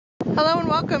Hello and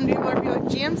welcome to Uebelhor Buick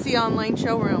GMC online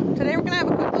showroom. Today we're going to have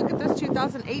a quick look at this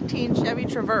 2018 Chevy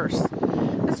Traverse.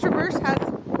 This Traverse has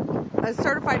a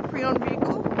certified pre-owned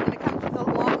vehicle and it comes with a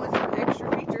long list of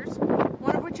extra features,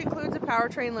 one of which includes a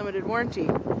powertrain limited warranty.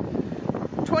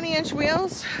 20-inch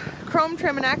wheels, chrome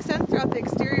trim and accents throughout the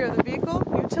exterior of the vehicle,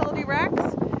 utility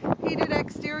racks, heated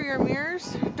exterior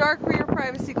mirrors, dark rear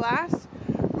privacy glass,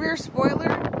 rear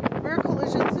spoiler, rear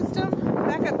collision system,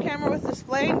 backup camera with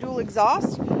display and dual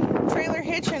exhaust, trailer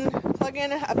hitch and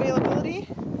plug-in availability,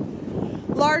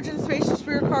 large and spacious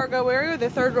rear cargo area with a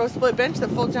third row split bench that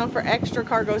folds down for extra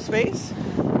cargo space.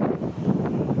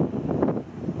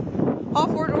 All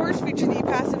four doors feature the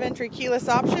passive entry keyless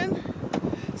option.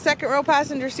 Second row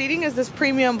passenger seating is this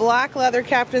premium black leather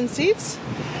captain seats.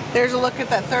 There's a look at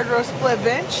that third row split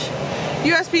bench.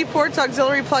 USB ports,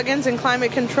 auxiliary plug-ins, and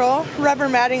climate control. Rubber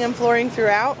matting and flooring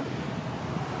throughout.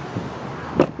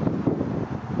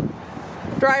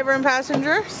 Driver and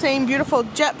passenger, same beautiful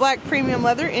jet black premium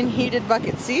leather in heated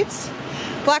bucket seats.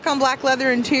 Black on black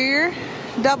leather interior.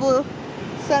 Double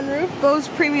sunroof, Bose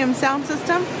premium sound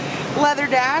system. Leather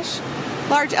dash.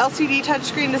 Large LCD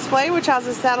touchscreen display which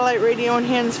houses satellite radio and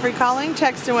hands-free calling,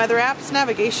 text and weather apps,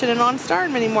 navigation and OnStar,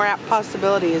 and many more app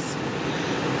possibilities.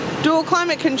 Dual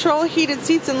climate control, heated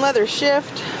seats and leather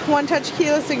shift, one-touch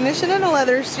keyless ignition, and a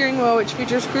leather steering wheel which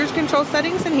features cruise control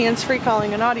settings and hands-free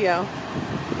calling and audio.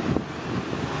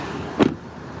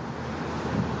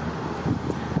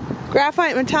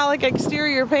 Graphite metallic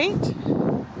exterior paint,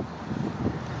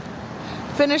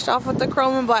 finished off with the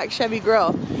chrome and black Chevy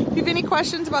grille. If you have any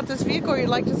questions about this vehicle or you'd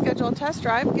like to schedule a test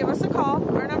drive, give us a call.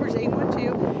 Our number is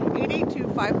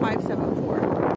 812-882-5574.